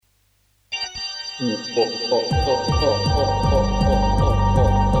Man,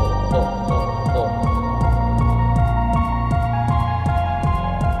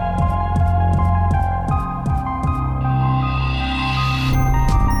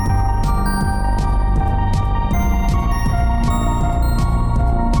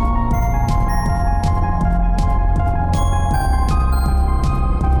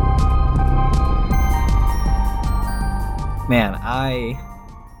 I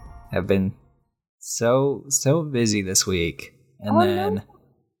have been so busy this week. And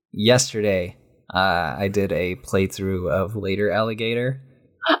yesterday, I did a playthrough of Later Alligator.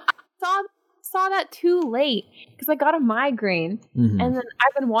 Saw that too late because I got a migraine. Mm-hmm. And then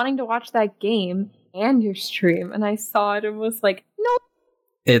I've been wanting to watch that game and your stream, and I saw it and was like, no.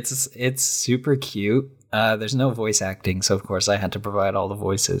 It's super cute. There's no voice acting, so of course I had to provide all the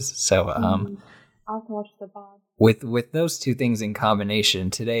voices. So I'll have to watch the VOD. With those two things in combination,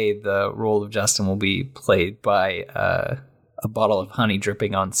 today the role of Justin will be played by a bottle of honey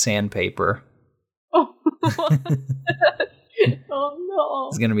dripping on sandpaper. Oh, oh no.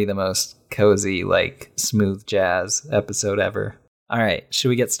 It's going to be the most cozy, smooth jazz episode ever. All right, should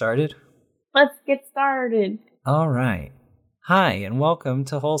we get started? Let's get started. All right. Hi, and welcome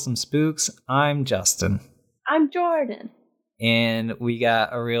to Wholesome Spooks. I'm Justin. I'm Jordan. And we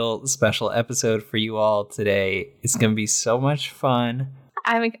got a real special episode for you all today. It's going to be so much fun.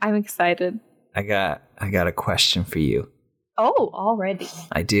 I'm excited. I got a question for you. Oh, already.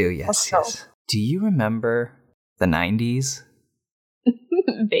 I do, yes. Do you remember the 90s?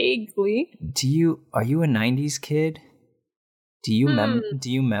 Vaguely. Are you a 90s kid? Do you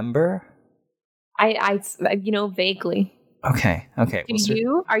remember? I vaguely. Okay. Are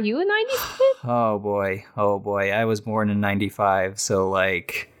you a 90s kid? Oh boy. I was born in 95, so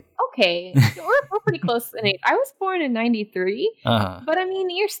Okay, we're pretty close in age. I was born in 93, but I mean,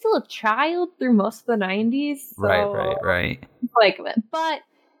 you're still a child through most of the 90s. So, right. But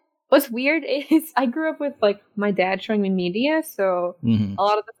what's weird is I grew up with my dad showing me media, so a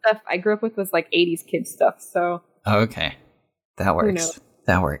lot of the stuff I grew up with was 80s kid stuff. So okay, that works.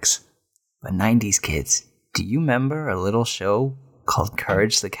 But 90s kids, do you remember a little show called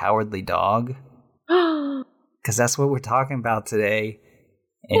Courage the Cowardly Dog? Because that's what we're talking about today.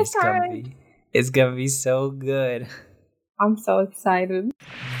 And it's gonna be so good. I'm so excited.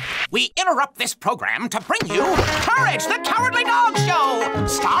 We interrupt this program to bring you Courage the Cowardly Dog Show,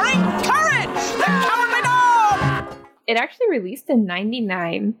 starring Courage the Cowardly Dog! It actually released in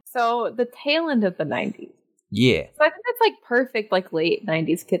 99, so the tail end of the 90s. Yeah. So I think that's perfect, late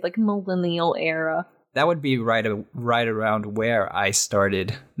 90s kid, millennial era. That would be right around where I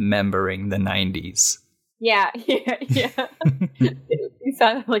started remembering the 90s. Yeah. You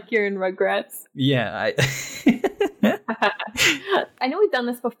sound like you're in Rugrats. Yeah. I know we've done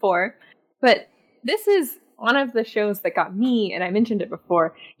this before, but this is one of the shows that got me, and I mentioned it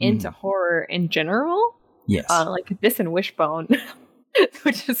before, into horror in general. Yes. This and Wishbone,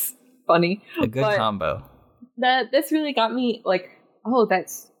 which is funny. A good combo. This really got me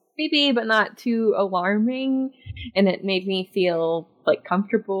that's creepy, but not too alarming. And it made me feel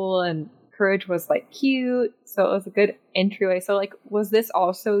comfortable, and Courage was cute. So it was a good entryway. So was this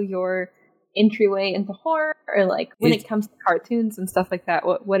also your entryway into horror, or when it comes to cartoons and stuff like that,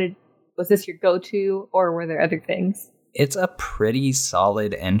 was this your go-to, or were there other things? It's a pretty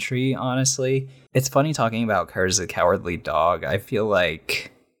solid entry, honestly. It's funny talking about Courage the Cowardly Dog. I feel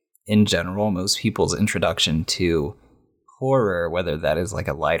like in general, most people's introduction to horror, whether that is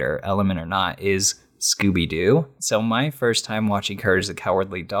a lighter element or not, is Scooby-Doo. So my first time watching Courage the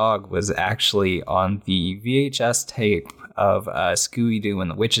Cowardly Dog was actually on the VHS tape of Scooby-Doo and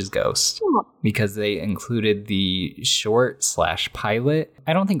the Witch's Ghost, because they included the short/pilot.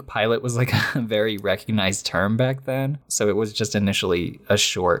 I don't think pilot was a very recognized term back then, so it was just initially a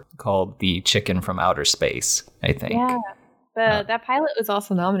short called The Chicken from Outer Space, I think. Yeah. That pilot was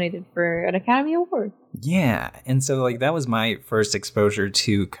also nominated for an Academy Award. Yeah, and so that was my first exposure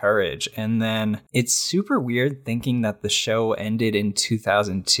to Courage. And then it's super weird thinking that the show ended in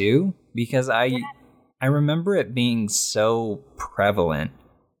 2002, because I remember it being so prevalent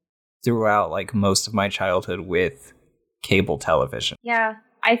throughout most of my childhood with cable television. Yeah,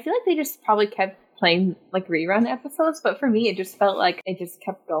 I feel they just probably kept playing rerun episodes, but for me it just felt like it just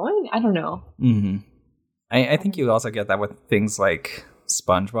kept going. I don't know. Mm-hmm. I think you also get that with things like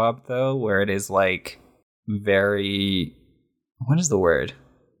SpongeBob, though, where it is very, what is the word?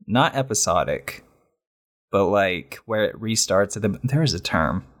 Not episodic, but where it restarts. There is a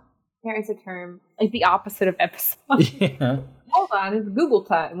term. There is a term. The opposite of episode. Yeah. Hold on, it's Google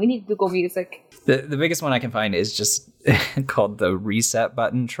time. We need Google Music. The biggest one I can find is just called the reset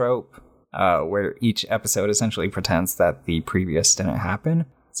button trope. where each episode essentially pretends that the previous didn't happen.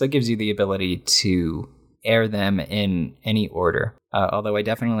 So it gives you the ability to air them in any order. Although I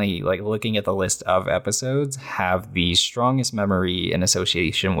definitely, like, looking at the list of episodes, have the strongest memory in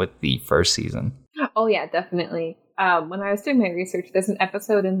association with the first season. Oh yeah, definitely. When I was doing my research, there's an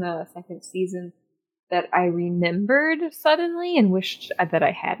episode in the second season that I remembered suddenly and wished that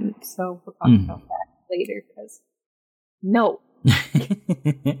I hadn't. So we'll talk about that later, because no.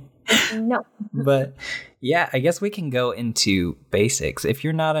 No. But yeah, I guess we can go into basics. If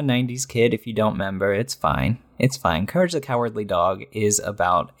you're not a 90s kid, if you don't remember, it's fine. It's fine. Courage the Cowardly Dog is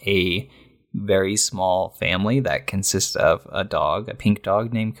about a very small family that consists of a dog, a pink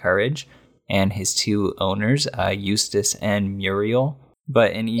dog named Courage, and his two owners, Eustace and Muriel.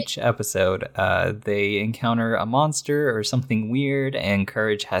 But in each episode, they encounter a monster or something weird, and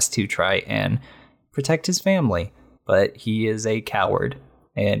Courage has to try and protect his family. But he is a coward,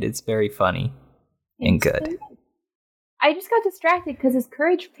 and it's very funny and good. I just got distracted because is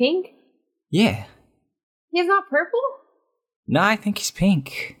Courage pink? Yeah. He's not purple? No, I think he's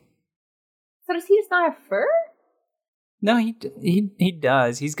pink. So does he just not have fur? No, he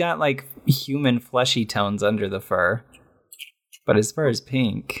does. He's got, like, human fleshy tones under the fur. But his fur is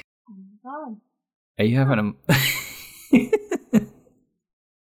pink. Oh my god. Are you having a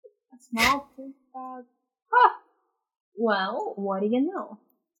small pink dog? Huh. Well, what do you know?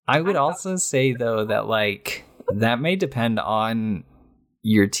 I would also say, though, that, like, that may depend on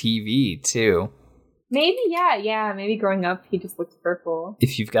your TV, too. Maybe, yeah. Maybe growing up, he just looks purple.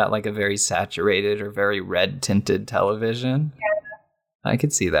 If you've got, like, a very saturated or very red-tinted television, I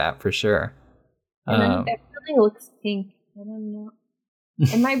could see that for sure. And then it really looks pink. I don't know.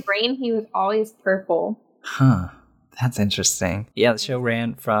 In my brain, he was always purple. Huh. That's interesting. Yeah, the show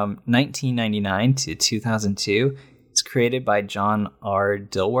ran from 1999 to 2002. It's created by John R.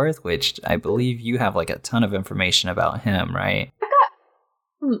 Dilworth, which I believe you have, like, a ton of information about him, right? I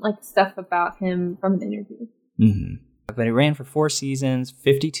got like stuff about him from an interview. Mm-hmm. But it ran for 4 seasons,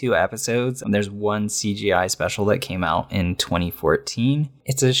 52 episodes, and there's one CGI special that came out in 2014.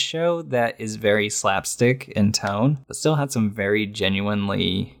 It's a show that is very slapstick in tone, but still had some very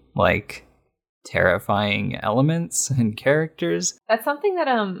genuinely, like, terrifying elements and characters. That's something that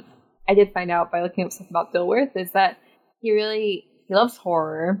I did find out by looking up stuff about Dilworth, is that he loves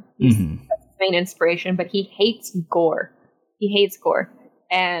horror. That's his main inspiration, but he hates gore.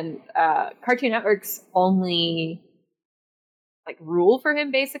 And Cartoon Network's only, like, rule for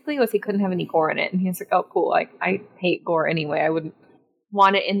him basically was he couldn't have any gore in it. And he's like, oh cool, like, I hate gore anyway, I wouldn't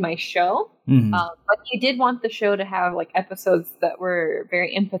want it in my show. But he did want the show to have, like, episodes that were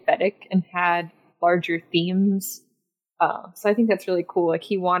very empathetic and had larger themes. So I think that's really cool. Like,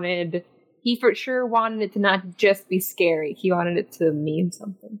 he for sure wanted it to not just be scary. He wanted it to mean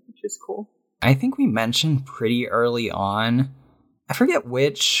something, which is cool. I think we mentioned pretty early on, I forget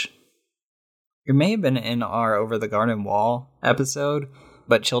which, it may have been in our Over the Garden Wall episode,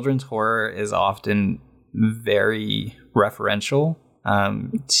 but children's horror is often very referential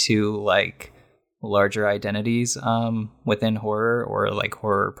to, like, larger identities within horror or, like,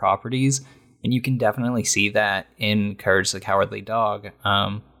 horror properties. And you can definitely see that in Courage the Cowardly Dog.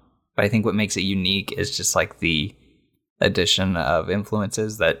 But I think what makes it unique is just, like, the addition of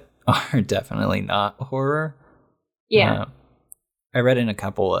influences that are definitely not horror. Yeah. I read in a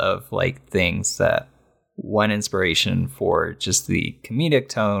couple of, like, things that one inspiration for just the comedic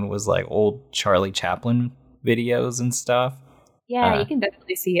tone was, like, old Charlie Chaplin videos and stuff. Yeah, you can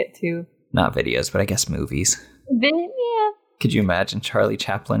definitely see it too. Not videos, but I guess movies. Yeah. Could you imagine Charlie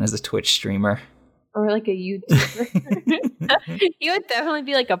Chaplin as a Twitch streamer? Or like a YouTuber. He would definitely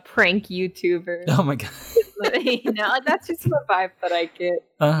be like a prank YouTuber. Oh my god. You know, like, that's just the vibe that I get.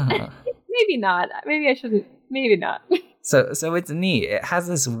 Maybe not. Maybe I shouldn't. Maybe not. So it's neat. It has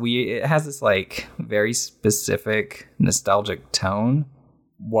this like very specific nostalgic tone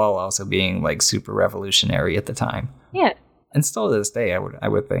while also being, like, super revolutionary at the time. Yeah. And still to this day, I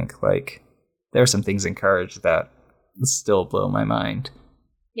would think, like, there are some things in Courage that still blow my mind.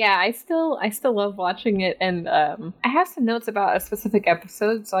 Yeah, I still love watching it, and I have some notes about a specific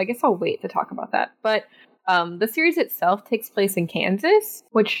episode, so I guess I'll wait to talk about that. But the series itself takes place in Kansas,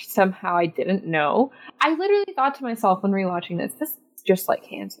 which somehow I didn't know. I literally thought to myself when rewatching this is just like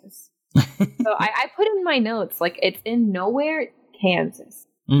Kansas. So I put in my notes, like, it's in Nowhere, Kansas.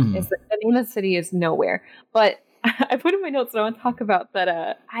 Is the name of the city is Nowhere. But I put in my notes that I want to talk about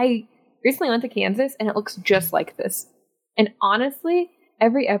that I recently went to Kansas, and it looks just like this. And honestly,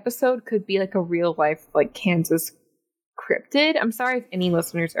 every episode could be like a real life, like, Kansas cryptid. I'm sorry if any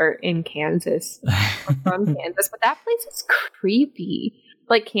listeners are in Kansas or from Kansas, but that place is creepy.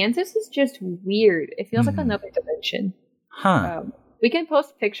 like Kansas is just weird. It feels like another dimension. Huh. We can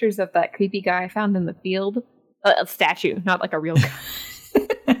post pictures of that creepy guy I found in the field. A statue, not like a real guy.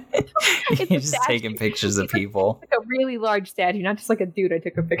 You're just taking pictures of people. It's like a really large statue, not just like a dude I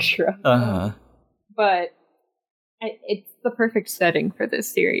took a picture of. Uh-huh. But it's the perfect setting for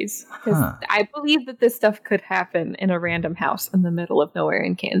this series. Because I believe that this stuff could happen in a random house in the middle of nowhere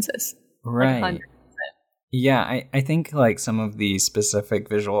in Kansas. Right. Like 100%. Yeah, I think like some of the specific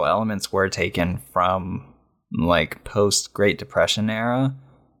visual elements were taken from like post Great Depression era.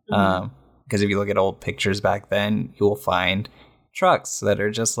 Because if you look at old pictures back then, you will find trucks that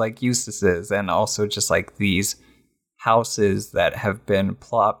are just like Eustace's, and also just like these houses that have been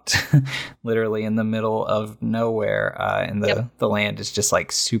plopped literally in the middle of nowhere, and the land is just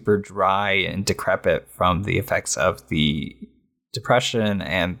like super dry and decrepit from the effects of the Depression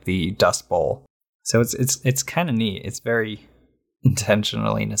and the Dust Bowl. So it's kind of neat. It's very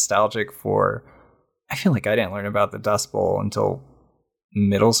intentionally nostalgic for. I feel like I didn't learn about the Dust Bowl until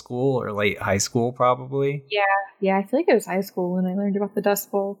middle school or late high school, probably. Yeah, I feel like it was high school when I learned about the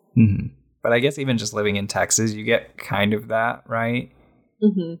Dust Bowl. But I guess even just living in Texas, you get kind of that, right?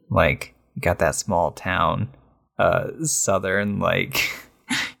 Like, you got that small town, southern, like,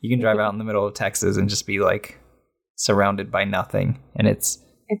 you can drive out in the middle of Texas and just be, like, surrounded by nothing. And it's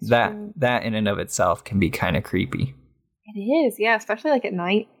that true. That in and of itself can be kind of creepy. It is, yeah, especially, like, at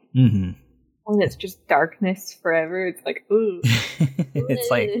night. When it's just darkness forever. It's like, ooh.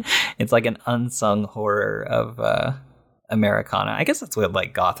 it's like an unsung horror of Americana. I guess that's what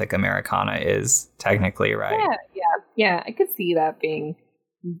like Gothic Americana is technically, right? Yeah. I could see that being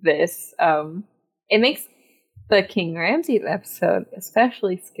this. It makes the King Ramses episode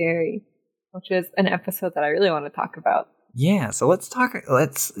especially scary, which is an episode that I really want to talk about. Yeah, so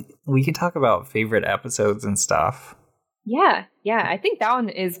we can talk about favorite episodes and stuff. Yeah, I think that one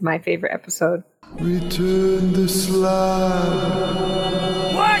is my favorite episode. Return the slab.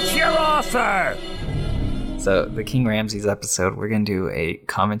 What's your offer? So the King Ramses episode, we're going to do a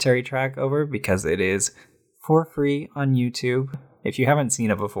commentary track over because it is for free on YouTube. If you haven't seen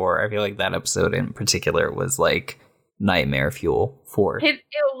it before, I feel like that episode in particular was like nightmare fuel for it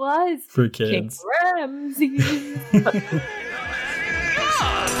was for kids. King Ramses.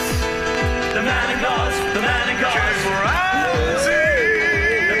 The man in gauze, the man in gauze. King Ramses!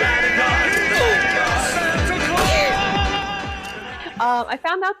 The man in gauze, the man in gauze. Santa Claus! I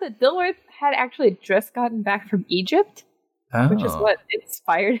found out that Dilworth had actually just gotten back from Egypt, which is what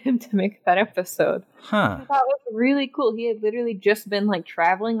inspired him to make that episode. I thought it was really cool. He had literally just been like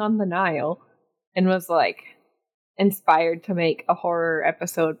traveling on the Nile and was like inspired to make a horror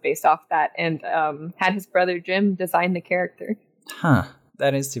episode based off that, and had his brother Jim design the character.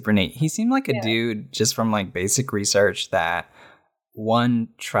 That is super neat. He seemed like a dude, just from like basic research, that one,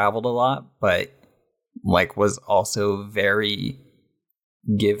 traveled a lot, but like was also very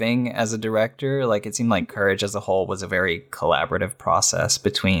giving as a director. Like it seemed like Courage as a whole was a very collaborative process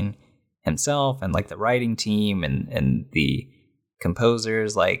between himself and like the writing team and the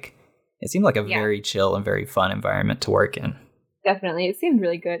composers. Like it seemed like a very chill and very fun environment to work in. Definitely. It seemed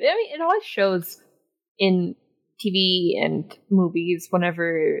really good. I mean, it always shows in TV and movies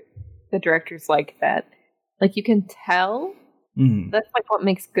whenever the director's like that. Like you can tell. That's like what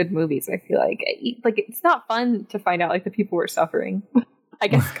makes good movies, I feel like. Like it's not fun to find out like the people were suffering. I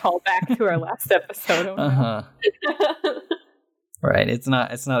guess call back to our last episode. Right. It's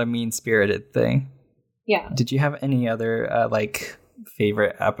not a mean-spirited thing. Yeah. Did you have any other like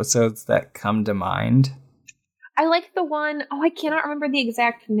favorite episodes that come to mind? I like the one, I cannot remember the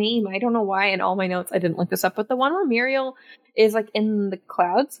exact name. I don't know why in all my notes I didn't look this up, but the one where Muriel is like in the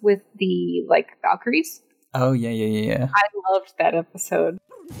clouds with the like Valkyries. Oh, yeah. I loved that episode.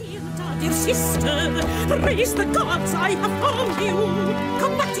 Dear sister, praise the gods, I have found you.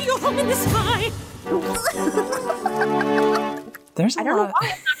 Come back to your home in the sky. I don't know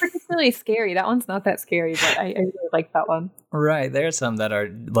why it's not particularly scary. That one's not that scary, but I really like that one. Right. There are some that are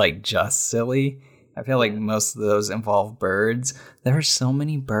like just silly. I feel like most of those involve birds. There are so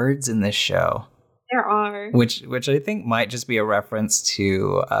many birds in this show. There are. Which I think might just be a reference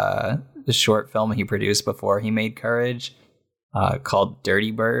to the short film he produced before he made Courage, called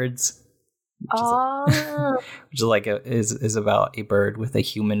Dirty Birds. Which is like is about a bird with a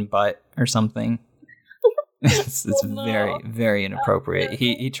human butt or something. It's very, very inappropriate.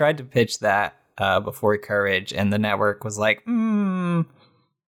 He tried to pitch that before Courage, and the network was like,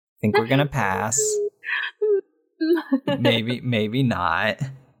 think we're gonna pass. Maybe not.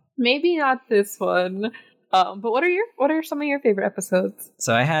 Maybe not this one. But what are some of your favorite episodes?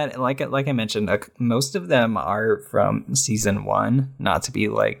 So I had, like I mentioned, most of them are from season 1. Not to be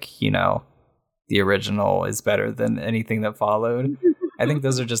like, the original is better than anything that followed. I think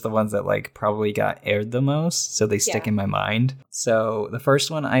those are just the ones that like probably got aired the most, so they stick in my mind. So the first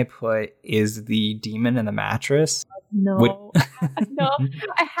one I put is the Demon in the Mattress. No, no,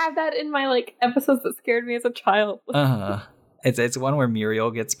 I had that in my like episodes that scared me as a child. It's one where Muriel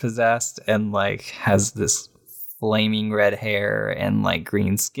gets possessed and like has this flaming red hair and like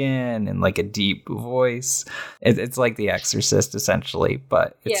green skin and like a deep voice. It's like The Exorcist essentially,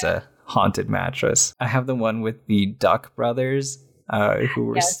 but it's a haunted mattress. I have the one with the Duck brothers. Who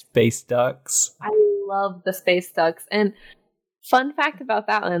were space ducks. I love the space ducks. And fun fact about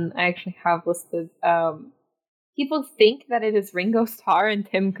that one, I actually have listed. People think that it is Ringo Starr and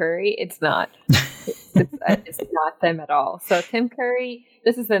Tim Curry. It's not. It's not them at all. So Tim Curry,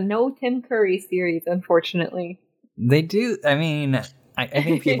 this is a no Tim Curry series, unfortunately. They do. I mean, I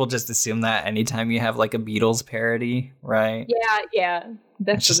think people just assume that anytime you have like a Beatles parody, right? Yeah,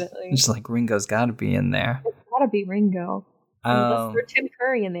 definitely. It's just like Ringo's got to be in there. It's got to be Ringo. Unless there's Tim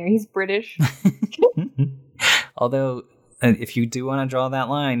Curry in there. He's British. Although, if you do want to draw that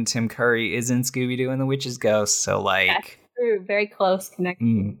line, Tim Curry is in Scooby-Doo and the Witch's Ghost, so like... That's true. Very close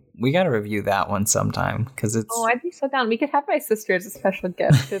connection. We got to review that one sometime, because it's... Oh, I'd be so down. We could have my sister as a special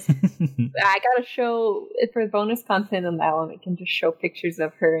guest, because I got to show, for bonus content on that one, we can just show pictures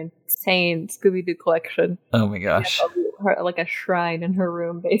of her insane Scooby-Doo collection. Oh my gosh. Like a shrine in her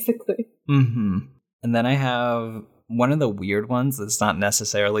room, basically. Mm-hmm. And then I have... one of the weird ones that's not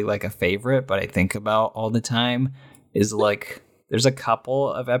necessarily like a favorite, but I think about all the time is like there's a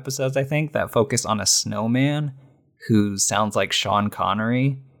couple of episodes I think that focus on a snowman who sounds like Sean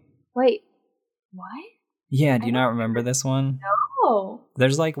Connery. Wait, what? Yeah, do you not remember this one? No.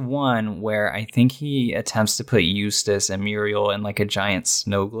 There's like one where I think he attempts to put Eustace and Muriel in like a giant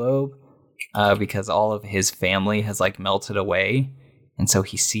snow globe because all of his family has like melted away. And so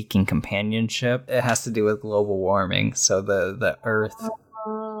he's seeking companionship. It has to do with global warming. So the Earth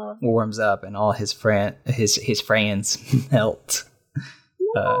warms up and all his friends melt.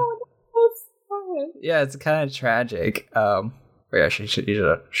 No, that's sad. Yeah, it's kind of tragic. But yeah, he's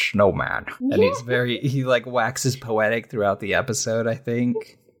a snowman, and he like waxes poetic throughout the episode. I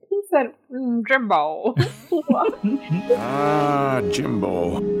think he said, "Jimbo."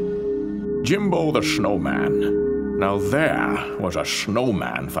 Jimbo the snowman. Now there was a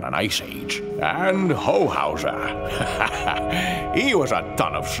snowman for an ice age, and Hohauser. He was a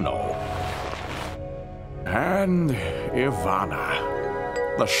ton of snow. And Ivana,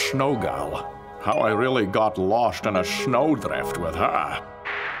 the snow girl. How I really got lost in a snowdrift with her.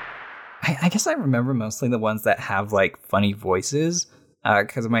 I guess I remember mostly the ones that have like funny voices,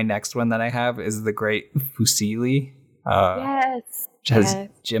 because my next one that I have is The Great Fusili. Yes. Which has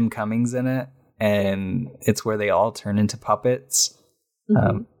Jim Cummings in it. And it's where they all turn into puppets.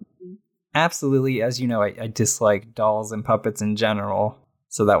 Absolutely, as you know, I dislike dolls and puppets in general.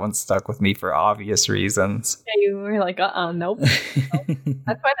 So that one stuck with me for obvious reasons. Yeah, you were like, nope.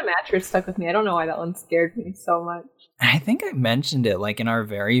 That's why the mattress stuck with me. I don't know why that one scared me so much. I think I mentioned it like in our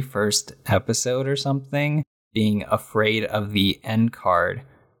very first episode or something, being afraid of the end card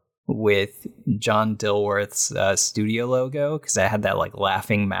with John Dilworth's studio logo, because I had that like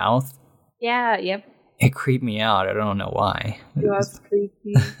laughing mouth. Yeah, yep. It creeped me out. I don't know why. It was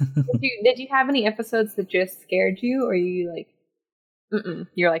creepy. Did you have any episodes that just scared you, or you like,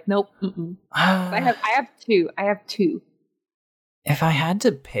 You're like, nope. I have two. If I had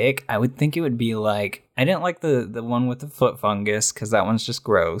to pick, I would think it would be like, I didn't like the one with the foot fungus because that one's just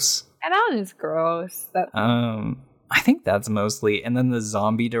gross. And that one is gross. I think that's mostly, and then the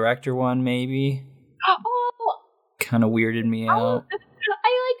zombie director one maybe. Oh, kind of weirded me out.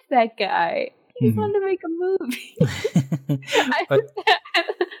 I liked that guy. He just wanted to make a movie.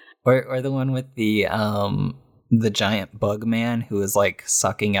 Or the one with the giant bug man who is like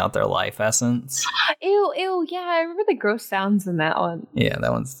sucking out their life essence. Ew, yeah, I remember the gross sounds in that one. Yeah,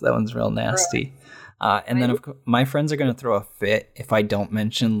 that one's real nasty. And then of course, my friends are gonna throw a fit if I don't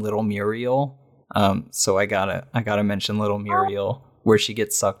mention Little Muriel. So I gotta mention Little Muriel, where she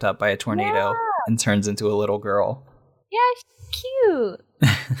gets sucked up by a tornado and turns into a little girl. Yeah, she's cute.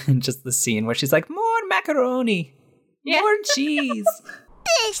 Just the scene where she's like, more macaroni, more cheese.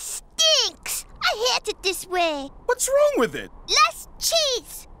 This stinks. I hate it this way. What's wrong with it? Less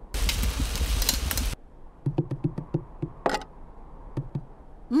cheese.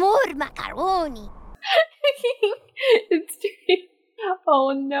 More macaroni. It's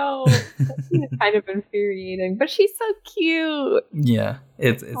oh no. It's kind of infuriating, but she's so cute. Yeah,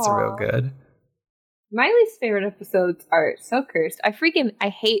 it's real good. My least favorite episodes are so cursed. I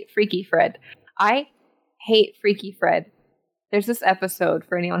hate Freaky Fred. I hate Freaky Fred. There's this episode,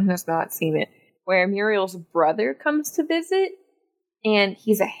 for anyone who has not seen it, where Muriel's brother comes to visit, and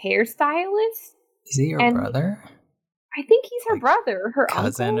he's a hairstylist. Is he your brother? I think he's her brother, her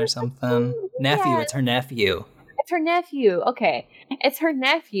cousin uncle or something. Nephew. It's her nephew. It's her nephew. Okay, it's her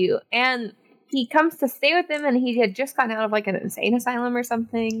nephew, and he comes to stay with them, and he had just gotten out of like an insane asylum or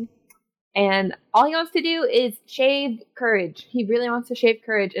something. And all he wants to do is shave Courage. He really wants to shave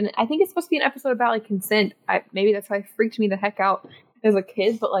Courage. And I think it's supposed to be an episode about like consent. Maybe that's why it freaked me the heck out as a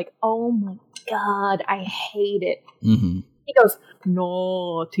kid. But like, oh my God, I hate it. Mm-hmm. He goes,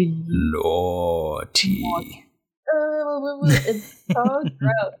 naughty. Naughty. It's so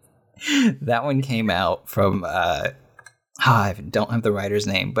gross. That one came out from, I don't have the writer's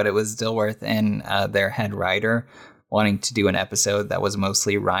name, but it was Dilworth and their head writer wanting to do an episode that was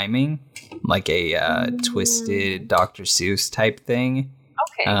mostly rhyming, like a twisted Dr. Seuss type thing.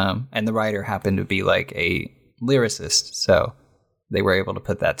 Okay. And the writer happened to be like a lyricist, so they were able to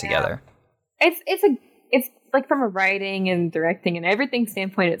put that together. It's like from a writing and directing and everything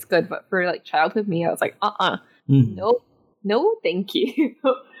standpoint, it's good. But for like childhood me, I was like, nope, no, thank you.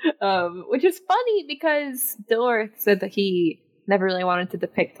 Which is funny because Dilworth said that he never really wanted to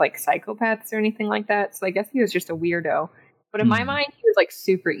depict like psychopaths or anything like that. So I guess he was just a weirdo. But in my mind, he was like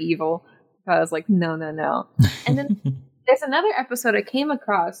super evil. So I was like, no. And then there's another episode I came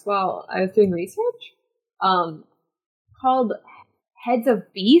across while I was doing research, called Heads of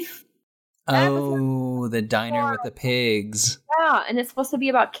Beef. Oh, the diner with the pigs. Yeah, and it's supposed to be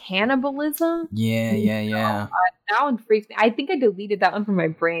about cannibalism. Yeah. That one freaks me. I think I deleted that one from my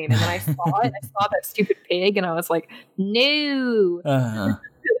brain, and then I saw it. I saw that stupid pig, and I was like, no. Uh-huh.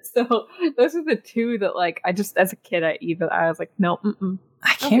 So those are the two that, like, I just as a kid, I was like, no.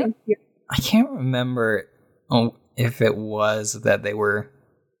 I can't remember if it was that they were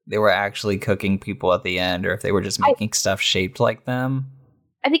actually cooking people at the end, or if they were just making stuff shaped like them.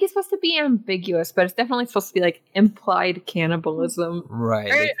 I think it's supposed to be ambiguous, but it's definitely supposed to be like implied cannibalism.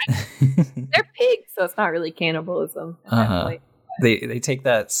 Right. They're pigs, so it's not really cannibalism. Uh-huh. They take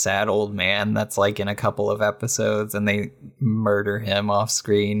that sad old man that's like in a couple of episodes and they murder him off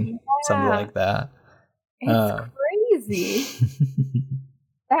screen. Yeah. Something like that. It's crazy.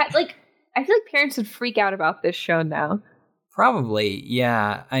 That like I feel like parents would freak out about this show now. Probably,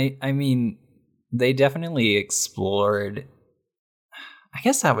 yeah. I mean, they definitely explored. I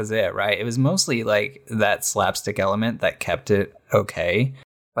guess that was it, right? It was mostly like that slapstick element that kept it okay.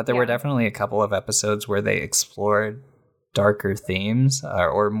 But there were definitely a couple of episodes where they explored darker themes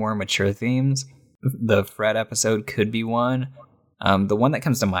or more mature themes. The Fred episode could be one. The one that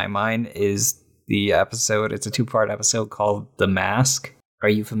comes to my mind is the episode. It's a 2-part episode called The Mask. Are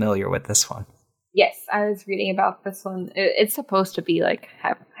you familiar with this one? Yes, I was reading about this one. It's supposed to be like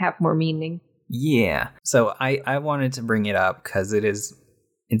have more meaning. Yeah. So I wanted to bring it up because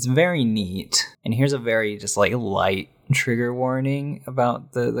it's very neat. And here's a very just like light trigger warning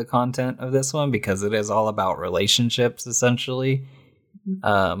about the content of this one, because it is all about relationships essentially,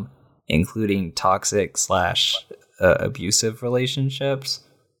 including toxic / abusive relationships.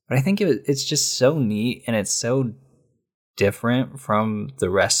 But I think it's just so neat, and it's so different from the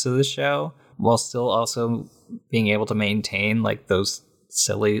rest of the show, while still also being able to maintain like those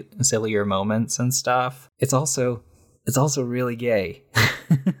sillier moments and stuff. It's also really gay.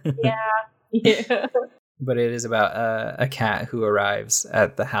 Yeah. But it is about a cat who arrives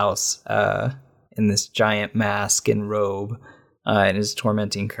at the house in this giant mask and robe and is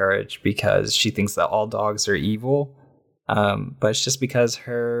tormenting Courage because she thinks that all dogs are evil. But it's just because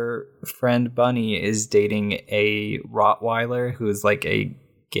her friend Bunny is dating a Rottweiler who is like a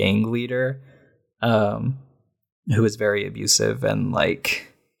gang leader, who is very abusive and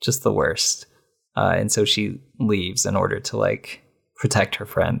like just the worst. And so she leaves in order to like protect her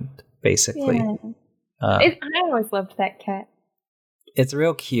friend, basically. Yeah. I always loved that cat. It's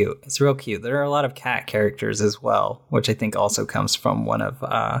real cute. There are a lot of cat characters as well, which I think also comes from one of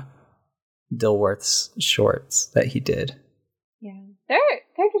Dilworth's shorts that he did. Yeah, there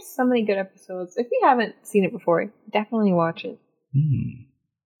are just so many good episodes. If you haven't seen it before, definitely watch it.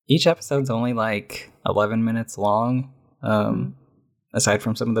 Each episode's only like 11 minutes long, aside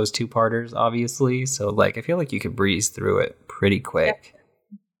from some of those 2-parters, obviously. So like, I feel like you could breeze through it pretty quick.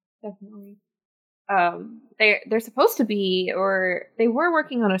 Definitely. They're supposed to be, or they were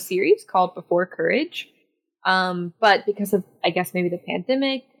working on a series called Before Courage, but because of, I guess, maybe the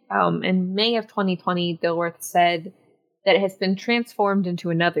pandemic, in May of 2020, Dilworth said that it has been transformed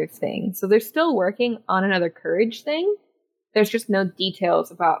into another thing. So they're still working on another Courage thing, there's just no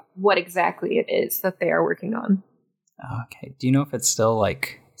details about what exactly it is that they are working on. Okay. Do you know if it's still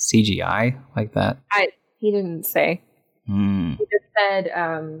like CGI like that? He didn't say. He just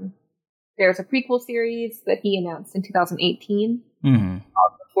said there's a prequel series that he announced in 2018 called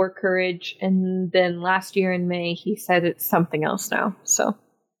Before Courage, and then last year in May he said it's something else now. So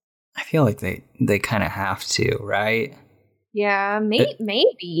I feel like they kind of have to, right? Yeah,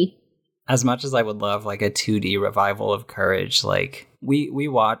 maybe. As much as I would love like a 2D revival of Courage, like we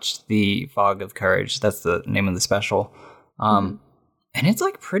watched the Fog of Courage. That's the name of the special. And it's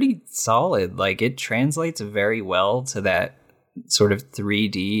like pretty solid. Like it translates very well to that sort of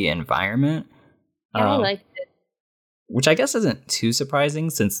 3D environment. Yeah, I liked it. Which I guess isn't too surprising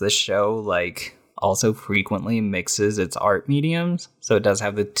since this show like also frequently mixes its art mediums. So it does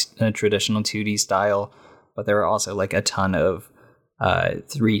have the traditional 2D style, but there are also like a ton of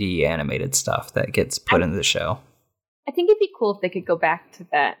 3D animated stuff that gets put into the show. I think it'd be cool if they could go back to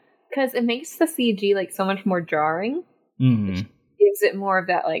that, because it makes the CG like so much more jarring. Which gives it more of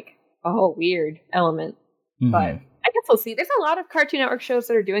that like, oh, weird element. But I guess we'll see. There's a lot of Cartoon Network shows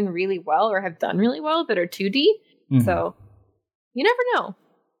that are doing really well or have done really well that are 2D. So you never know.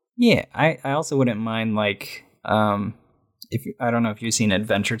 Yeah, I also wouldn't mind like if I don't know if you've seen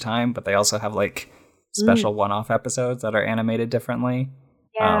Adventure Time, but they also have like special one-off episodes that are animated differently.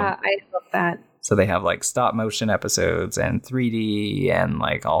 Yeah, I love that. So they have like stop motion episodes and 3D and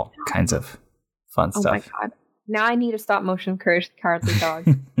like all kinds of fun stuff. Oh my god. Now I need a stop motion Courage the Cowardly Dog.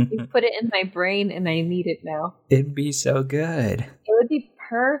 You put it in my brain and I need it now. It'd be so good. It would be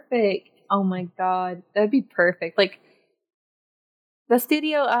perfect. Oh my god. That'd be perfect. Like the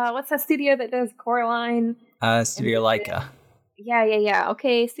studio, what's that studio that does Coraline? Studio Laika. Yeah.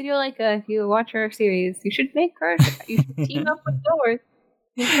 Okay, Studio Laika, if you watch our series, you should make Courage. You should team up with Dilworth.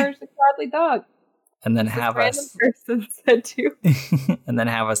 Make Courage the Cowardly Dog. And then have us. Person said too. And then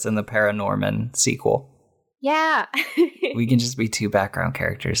have us in the Paranorman sequel. Yeah. We can just be two background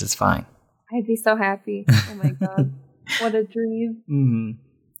characters. It's fine. I'd be so happy. Oh my god. What a dream.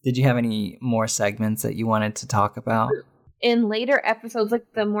 Did you have any more segments that you wanted to talk about? In later episodes, like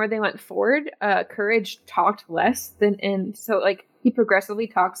the more they went forward, Courage talked less so like he progressively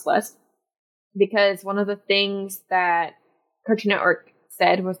talks less, because one of the things that Cartoon Network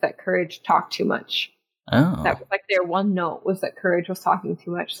said was that Courage talked too much. Oh. That was like their one note, was that Courage was talking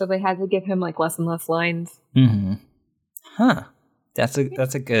too much, so they had to give him like less and less lines. Huh. That's a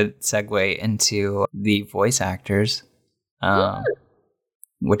good segue into the voice actors.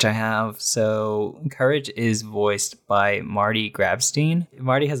 Which I have. So Courage is voiced by Marty Grabstein.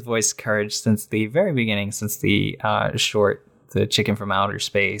 Marty has voiced Courage since the very beginning, since the short, The Chicken from Outer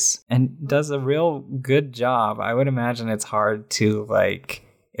Space, and does a real good job. I would imagine it's hard to like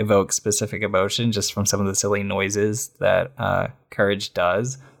evoke specific emotion just from some of the silly noises that Courage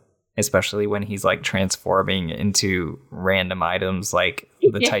does, especially when he's like transforming into random items like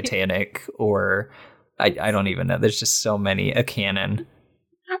the Titanic or I don't even know. There's just so many. A cannon.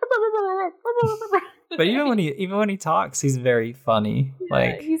 But even when he talks, he's very funny. Yeah,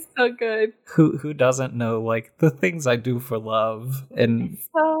 like he's so good. Who doesn't know like the things I do for love? And it's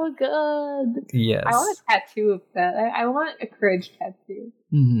so good. Yes, I want a tattoo of that. I want a Courage tattoo.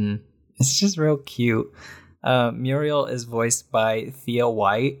 It's just real cute. Muriel is voiced by Thea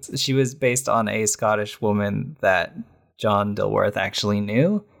White. She was based on a Scottish woman that John Dilworth actually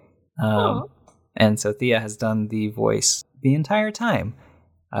knew. And so Thea has done the voice the entire time.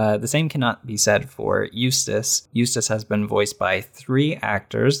 The same cannot be said for Eustace. Eustace has been voiced by 3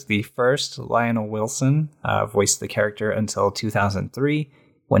 actors. The first, Lionel Wilson, voiced the character until 2003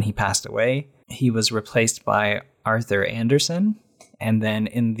 when he passed away. He was replaced by Arthur Anderson. And then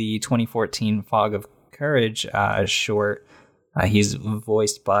in the 2014 Fog of Courage short, he's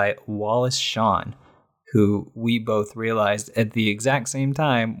voiced by Wallace Shawn, who we both realized at the exact same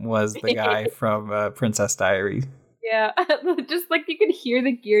time was the guy from Princess Diaries. Yeah, just like you could hear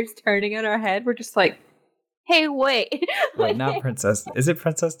the gears turning in our head. We're just like, hey, wait. Wait, not Princess. Is it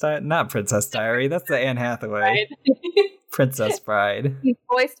Princess Diary? Not Princess Diary. That's the Anne Hathaway. Princess Bride. He's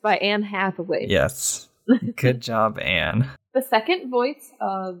voiced by Anne Hathaway. Yes. Good job, Anne. The second voice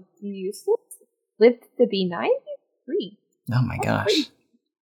of Eustace lived to be 93. Oh my gosh.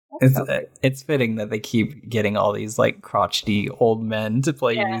 It's fitting that they keep getting all these like crotchety old men to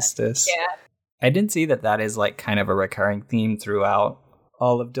play Eustace. Yeah. I did see that is like kind of a recurring theme throughout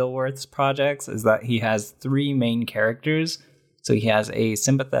all of Dilworth's projects, is that he has 3 main characters. So he has a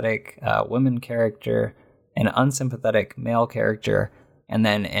sympathetic woman character, an unsympathetic male character, and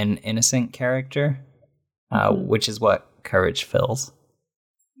then an innocent character, which is what Courage fills.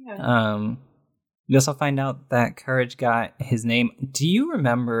 Yeah. We also find out that Courage got his name. Do you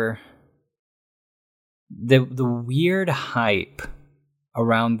remember the weird hype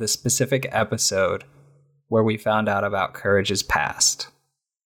around the specific episode where we found out about Courage's past?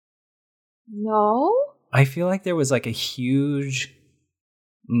 No. I feel like there was like a huge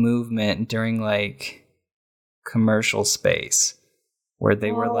movement during like commercial space where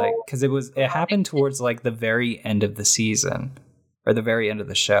they were like, because it happened towards like the very end of the season or the very end of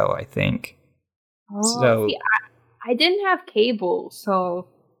the show, I think. So see, I didn't have cable, so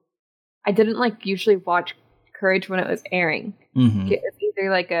I didn't like usually watch Courage when it was airing. mhm. It was either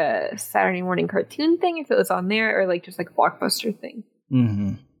like a Saturday morning cartoon thing if it was on there, or like just like a Blockbuster thing.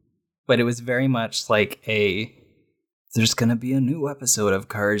 Mm-hmm. But it was very much like there's going to be a new episode of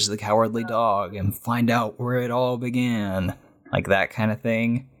Courage the Cowardly Dog and find out where it all began. Like that kind of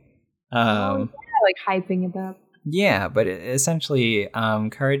thing. Like hyping it up. Yeah, but essentially,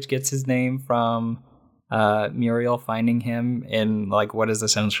 Courage gets his name from Muriel finding him in like what is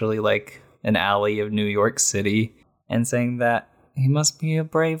essentially like an alley of New York City and saying that he must be a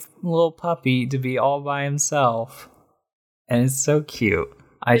brave little puppy to be all by himself. And it's so cute.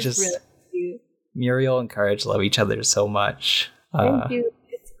 It's really cute. Muriel and Courage love each other so much. Thank you.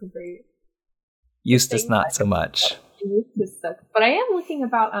 It's great. Eustace not so much. Eustace sucks. But I am looking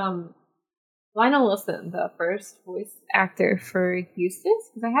about Lionel Wilson, the first voice actor for Eustace,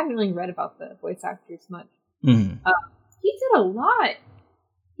 because I haven't really read about the voice actors much. Mm-hmm. He did a lot.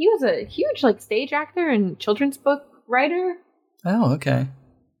 He was a huge like stage actor and children's book writer. Oh, okay.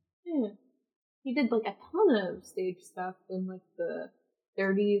 Yeah. He did like a ton of stage stuff in like the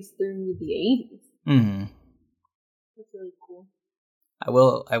 30s through the 80s. Mm-hmm. That's really cool.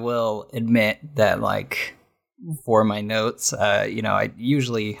 I will admit that like for my notes, I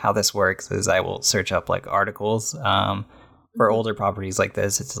usually how this works is I will search up like articles for older properties like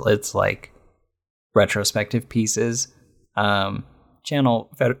this. It's like retrospective pieces. Channel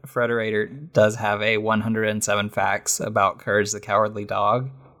Frederator does have a 107 facts about Courage the Cowardly Dog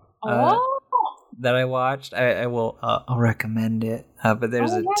that I watched. I'll recommend it. But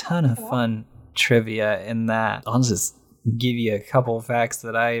there's a ton of fun trivia in that. I'll just give you a couple of facts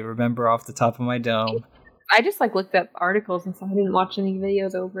that I remember off the top of my dome. I just like looked up articles and stuff. I didn't watch any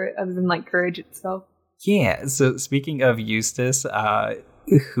videos over it other than like Courage itself. Yeah. So speaking of Eustace,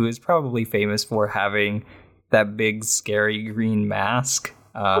 who is probably famous for having that big scary green mask,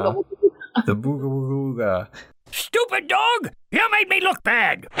 the Booga Booga. Stupid dog! You made me look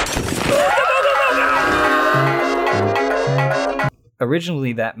bad!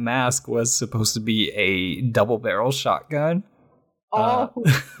 Originally, that mask was supposed to be a double-barrel shotgun. No.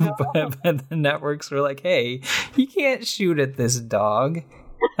 But the networks were like, hey, you can't shoot at this dog.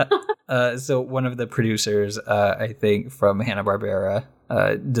 So one of the producers, I think, from Hanna-Barbera,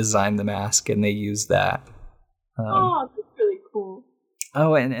 designed the mask, and they used that. That's really cool.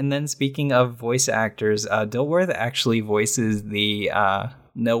 Oh, and then speaking of voice actors, Dilworth actually voices the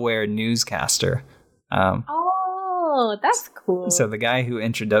Nowhere newscaster. That's cool. So the guy who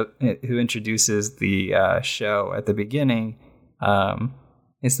introduces the show at the beginning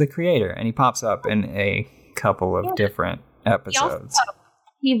is the creator, and he pops up in a couple of different episodes.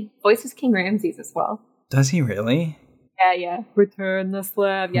 He voices King Ramses as well. Does he really? Yeah. Return the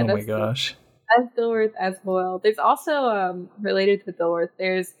slab. Yeah, oh my gosh. As Dilworth as well. There's also related to Dilworth,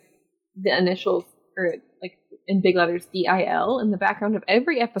 there's the initials, or like in big letters, DIL in the background of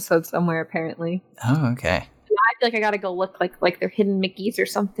every episode somewhere apparently. Oh, okay. I feel like I gotta go look like they're hidden Mickeys or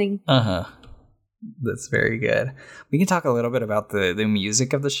something. That's very good. We can talk a little bit about the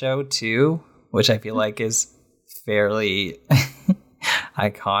music of the show too, which I feel like is fairly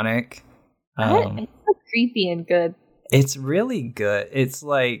iconic. It's so creepy and good. It's really good. It's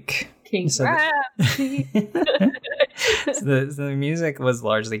like King Ramses. The music was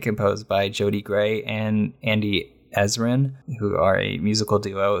largely composed by Jody Gray and Andy Ezrin, who are a musical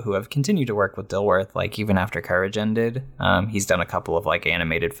duo who have continued to work with Dilworth, like even after Courage ended. He's done a couple of like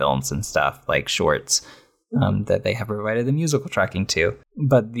animated films and stuff, like shorts, that they have provided the musical tracking to.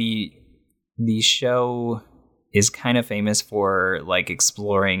 But the show is kind of famous for like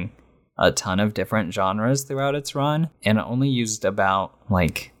exploring a ton of different genres throughout its run, and it only used about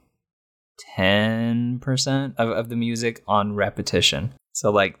like 10% of the music on repetition.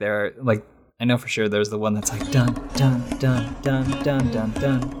 So like there are like, I know for sure there's the one that's like dun dun dun dun dun dun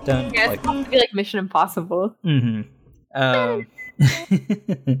dun dun. Yeah, it's supposed to be like Mission Impossible. Mm-hmm.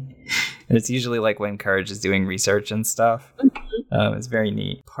 It's usually like when Courage is doing research and stuff. It's very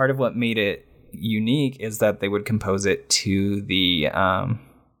neat. Part of what made it unique is that they would compose it to the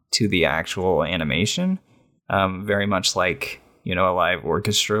actual animation, very much like a live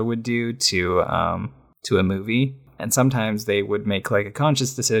orchestra would do to a movie. And sometimes they would make like a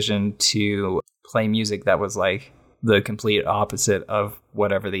conscious decision to play music that was like the complete opposite of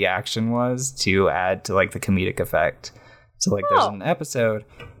whatever the action was to add to like the comedic effect. So like there's an episode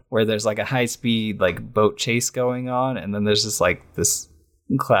where there's like a high speed like boat chase going on, and then there's just like this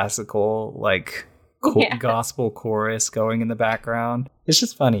classical like gospel chorus going in the background. It's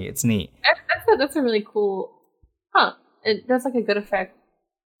just funny. It's neat. That's a really cool. It does like a good effect.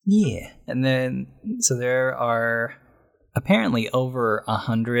 Yeah. And then, so there are apparently over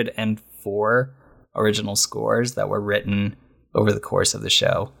 104 original scores that were written over the course of the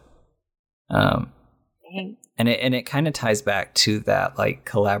show. Dang. And it kind of ties back to that like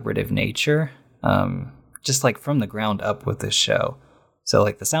collaborative nature, just like from the ground up with this show. So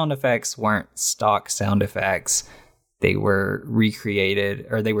like the sound effects weren't stock sound effects. They were recreated,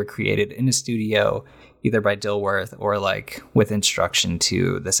 or they were created in a studio either by Dilworth or like with instruction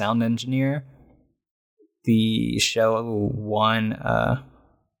to the sound engineer. The show won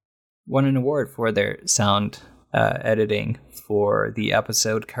an award for their sound editing for the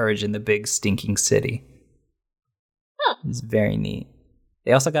episode Courage in the Big Stinking City. It's very neat.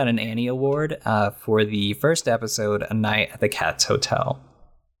 They also got an Annie Award for the first episode, A Night at the Cat's Hotel.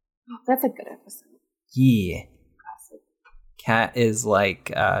 Oh, that's a good episode. Yeah. Cat is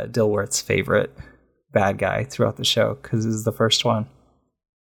like Dilworth's favorite bad guy throughout the show because this is the first one,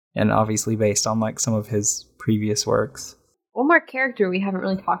 and obviously based on like some of his previous works. One more character we haven't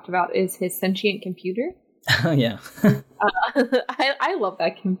really talked about is his sentient computer. Oh yeah. I love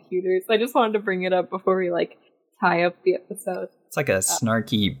that computer, so I just wanted to bring it up before we like tie up the episode. It's like a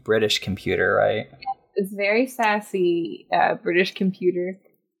snarky British computer, right? It's very sassy British computer,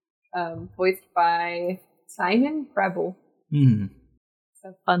 voiced by Simon Preble. Mm-hmm. It's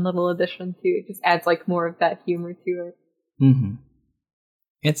a fun little addition too. It just adds like more of that humor to it. Mm-hmm.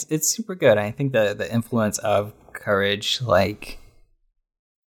 It's super good. I think the influence of Courage, like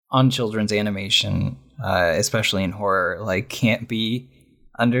on children's animation, especially in horror, like can't be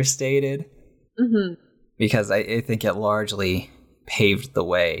understated. Mm-hmm. Because I think it largely paved the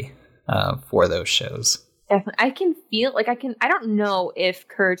way for those shows. Definitely, I can feel like I don't know if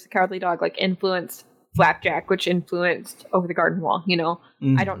Courage the Cowardly Dog like influenced Flapjack, which influenced Over the Garden Wall.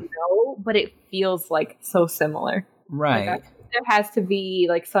 Mm-hmm. I don't know, but it feels like so similar. Right. Like, there has to be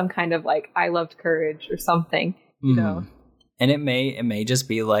like some kind of like I loved Courage or something, you know. And it may just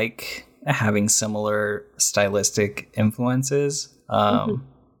be like having similar stylistic influences,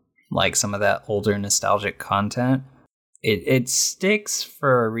 like some of that older nostalgic content. It sticks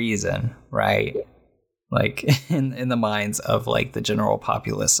for a reason, right? Like in the minds of like the general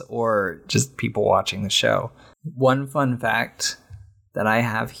populace or just people watching the show. One fun fact that I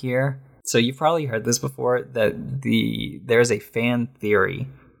have here. So you've probably heard this before, that there's a fan theory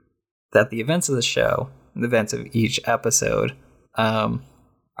that the events of the show, the events of each episode, are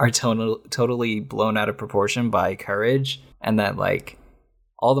totally blown out of proportion by Courage, and that like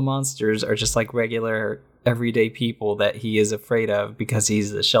all the monsters are just like regular everyday people that he is afraid of because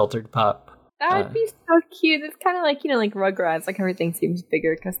he's a sheltered pup. That would be so cute. It's kind of like, like Rugrats, like everything seems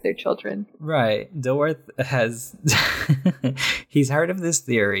bigger because they're children. Right. Dilworth has, he's heard of this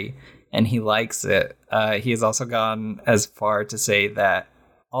theory and he likes it. He has also gone as far to say that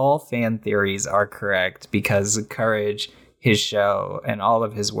all fan theories are correct because Courage, his show, and all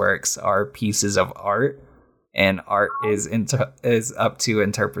of his works are pieces of art, and art is up to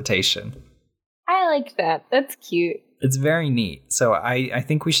interpretation. I like that. That's cute. It's very neat. So I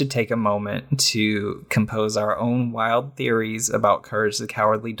think we should take a moment to compose our own wild theories about Courage the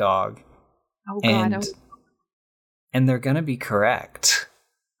Cowardly Dog. Oh, God. And they're going to be correct.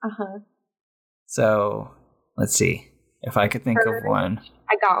 Uh-huh. So let's see if I could think of one.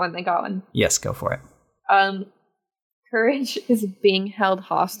 I got one. Yes, go for it. Courage is being held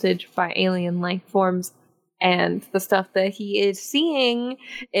hostage by alien life forms. And the stuff that he is seeing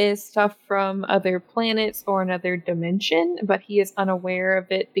is stuff from other planets or another dimension, but he is unaware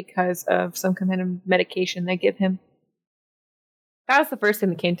of it because of some kind of medication they give him. That was the first thing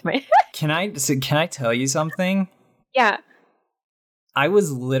that came to my head. Can I tell you something? Yeah. I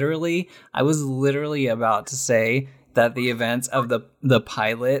was literally about to say that the events of the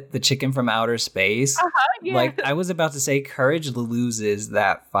pilot, the chicken from outer space, yeah. like I was about to say Courage loses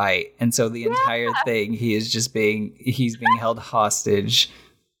that fight. And so the entire thing, he's being held hostage.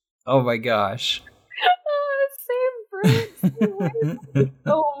 Oh my gosh. Oh, same brain.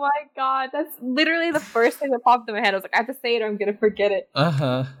 Oh my God. That's literally the first thing that popped in my head. I was like, I have to say it or I'm going to forget it.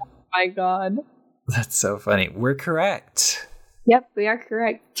 Uh-huh. Oh my God. That's so funny. We're correct. Yep, we are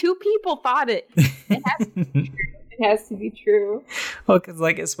correct. 2 people thought it. It has to be true. Well, because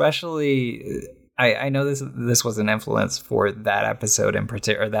like especially, I know this was an influence for that episode in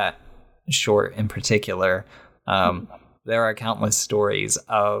particular, or that short in particular. There are countless stories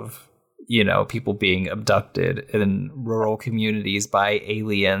of people being abducted in rural communities by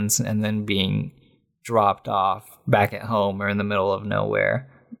aliens and then being dropped off back at home or in the middle of nowhere.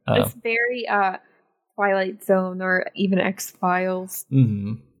 It's very Twilight Zone or even X-Files.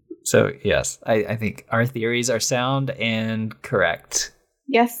 Mm-hmm. So yes, I think our theories are sound and correct.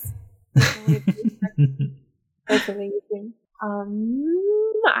 Yes. That's amazing.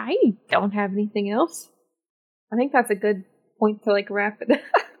 I don't have anything else. I think that's a good point to wrap it up.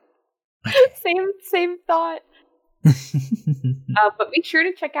 Same thought. But be sure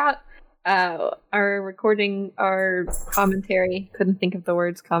to check out our recording, our commentary. Couldn't think of the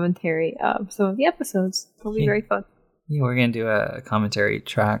words commentary of some of the episodes. It'll be very fun. Yeah, we're gonna do a commentary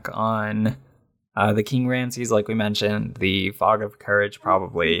track on the King Ramses, like we mentioned, the Fog of Courage,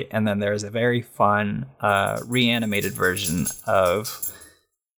 probably, and then there's a very fun reanimated version of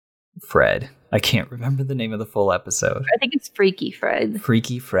Fred. I can't remember the name of the full episode. I think it's Freaky Fred.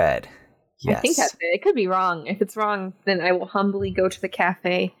 Freaky Fred. Yes. I think that's it. It could be wrong. If it's wrong, then I will humbly go to the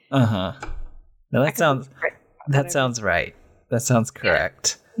cafe. No, that sounds right. That sounds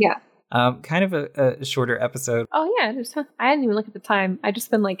correct. Yeah. Kind of a shorter episode. Oh yeah, I didn't even look at the time. I just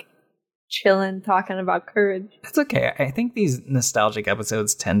been chilling, talking about courage. That's okay. I think these nostalgic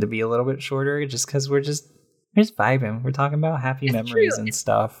episodes tend to be a little bit shorter, just because we're just vibing. We're talking about happy memories and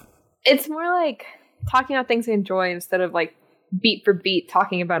stuff. It's more like talking about things we enjoy instead of beat for beat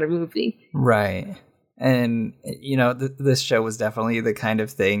talking about a movie. Right. And, this show was definitely the kind of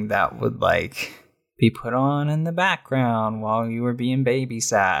thing that would, be put on in the background while you were being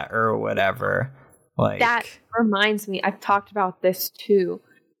babysat or whatever. That reminds me, I've talked about this too,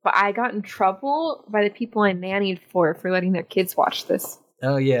 but I got in trouble by the people I nannied for letting their kids watch this.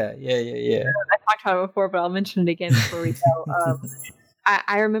 Oh, yeah. I talked about it before, but I'll mention it again before we go.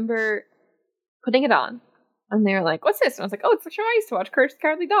 I remember putting it on. And they were like, what's this? And I was like, oh, it's the show I used to watch, Courage the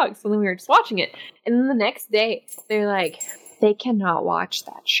Cowardly Dog. So then we were just watching it. And then the next day, they're like, they cannot watch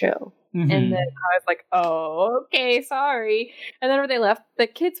that show. Mm-hmm. And then I was like, oh, okay, sorry. And then when they left, the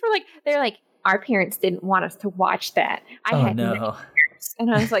kids were they're like, our parents didn't want us to watch that. I had no parents. And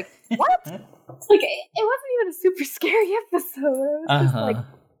I was like, what? It wasn't even a super scary episode. It was just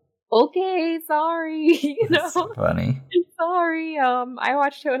okay, sorry. That's so funny. Sorry. I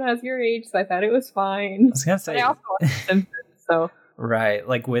watched it when I was your age, so I thought it was fine. I was gonna say, I also watched Simpsons, so right.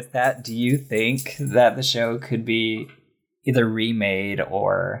 With that, do you think that the show could be either remade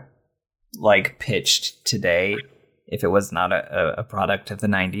or pitched today if it was not a product of the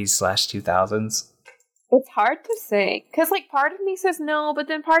 90s/2000s? It's hard to say, because part of me says no, but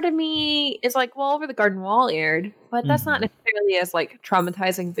then part of me is Over the Garden Wall aired, but that's not necessarily as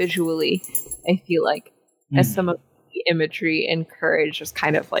traumatizing visually. I feel as some of the imagery and Courage is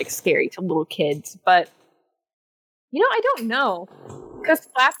kind of scary to little kids. But I don't know, because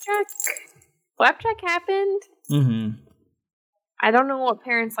Flapjack happened. Mm-hmm. I don't know what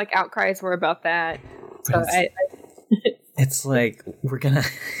parents' outcries were about that. So it's we're gonna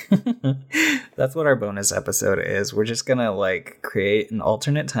that's what our bonus episode is. We're just gonna create an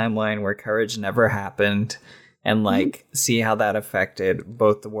alternate timeline where Courage never happened and see how that affected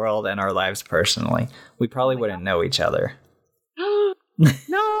both the world and our lives personally. We probably wouldn't know each other.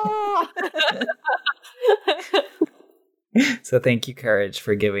 No. So thank you, Courage,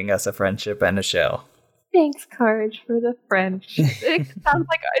 for giving us a friendship and a show. Thanks, Courage, for the friendship. It sounds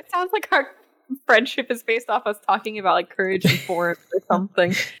like our friendship is based off us talking about Courage and forums or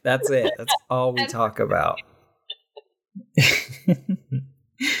something. That's it. That's all we talk about.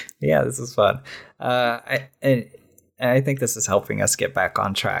 Yeah, this is fun. I think this is helping us get back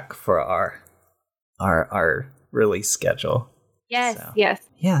on track for our release schedule. Yes, so, yes.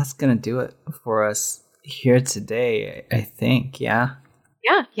 Yeah, that's gonna do it for us here today, I think. Yeah.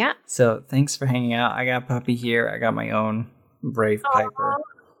 Yeah. So thanks for hanging out. I got Puppy here. I got my own Brave Piper. I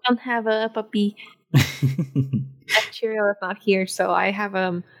don't have a puppy. Cheerio is not here, so I have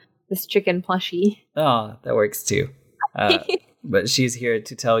this chicken plushie. Oh, that works too. But she's here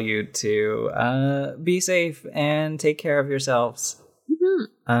to tell you to be safe and take care of yourselves.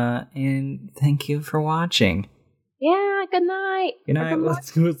 Mm-hmm. And thank you for watching. Yeah, good night. Good night.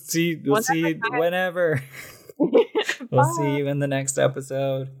 We'll see you whenever. We'll see you in the next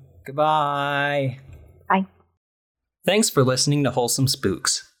episode. Goodbye. Bye. Thanks for listening to Wholesome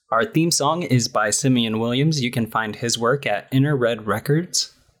Spooks. Our theme song is by Simeon Williams. You can find his work at Inner Red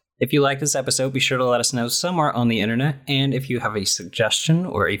Records. If you like this episode, be sure to let us know somewhere on the internet. And if you have a suggestion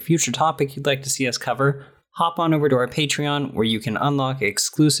or a future topic you'd like to see us cover, hop on over to our Patreon where you can unlock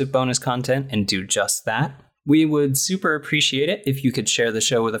exclusive bonus content and do just that. We would super appreciate it if you could share the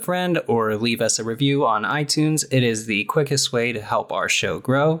show with a friend or leave us a review on iTunes. It is the quickest way to help our show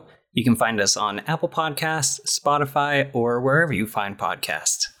grow. You can find us on Apple Podcasts, Spotify, or wherever you find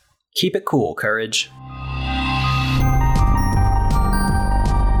podcasts. Keep it cool, Courage.